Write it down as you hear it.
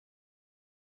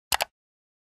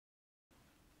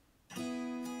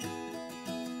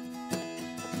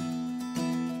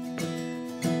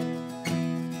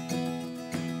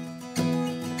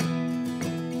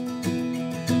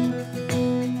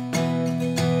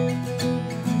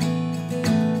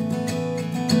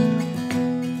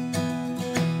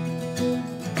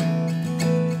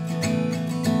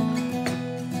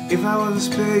If I was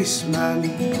a spaceman,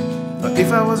 or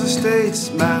if I was a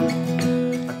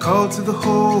statesman, I call to the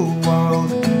whole world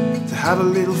to have a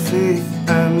little faith.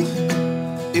 And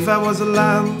if I was a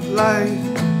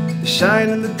lamplight, to shine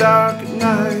in the dark at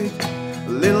night, a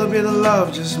little bit of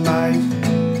love just might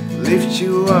lift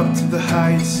you up to the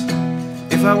heights.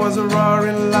 If I was a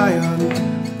roaring lion,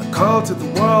 I call to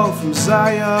the world from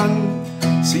Zion.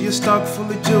 See your stock full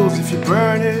of jewels, if you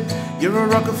burn it, you're a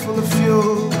rocket full of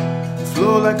fuel.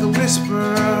 Flow like a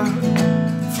whisper,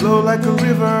 flow like a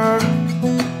river,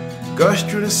 gush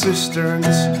through the cisterns,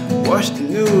 wash the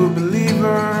new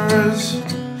believers.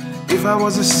 If I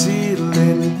was a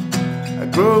seedling,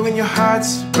 I'd grow in your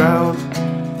heart's ground.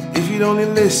 If you'd only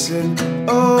listen,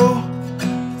 oh,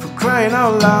 for crying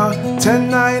out loud.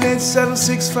 10, 9, 8, 7,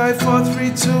 6, 5, 4,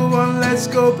 3, 2, 1, let's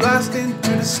go blasting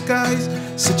through the skies.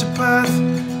 Set your path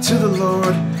to the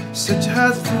Lord, set your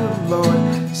heart through the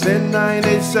Lord. 10, 9,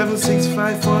 8, 7, 6,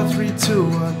 5, 4, 3, 2,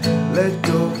 1, let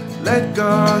go, let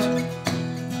God.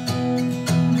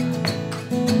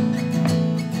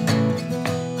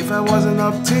 If I was an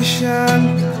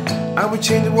optician, I would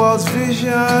change the world's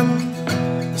vision.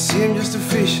 I see I'm just a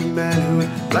fisherman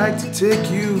who'd like to take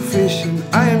you fishing.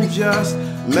 I am just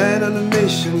a man on a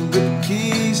mission with the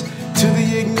keys to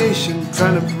the ignition,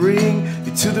 trying to bring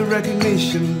you to the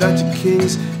recognition that you're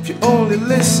kings. If you only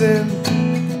listen,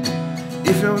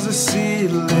 if I was a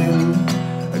seedling,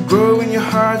 I'd grow in your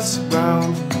heart's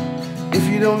ground. If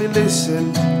you'd only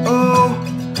listen, oh,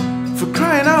 for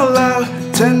crying out loud.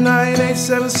 10, 9, 8,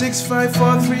 7, 6, 5,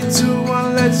 4, 3, 2,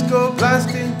 1, let's go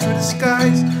blasting through the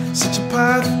skies. Set your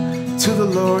path to the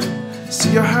Lord,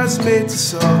 see your heart's made to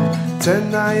soar.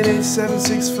 10, 9, 8, 7,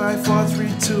 6, 5, 4,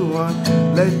 3, 2,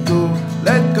 1, let go,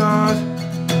 let God.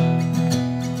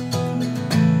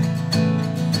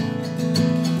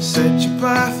 Set your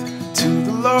path to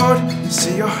the Lord,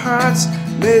 see your heart's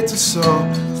made to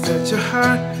soar. Set your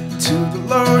heart to the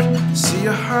Lord, see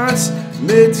your heart's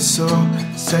made to soar.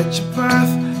 Set your path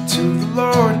to the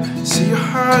Lord, see your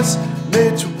heart's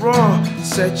made to roar.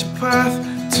 Set your path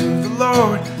to the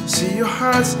Lord, see your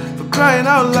hearts for crying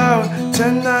out loud.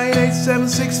 10, 9, 8, 7,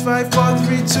 6, 5, 4,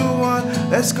 3, 2, 1,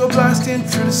 let's go blasting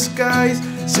through the skies.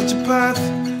 Set your path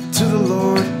to the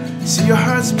Lord, see your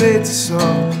heart's made to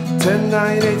soar. 10,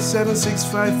 9, 8, 7, 6,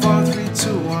 5, 4, 3,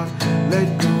 2, 1,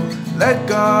 let go, let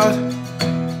God.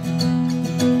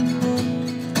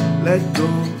 Let go,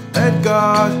 let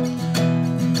God.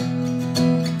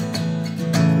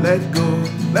 Let go,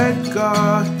 let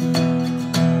God.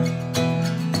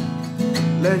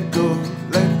 Let go,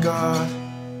 let God.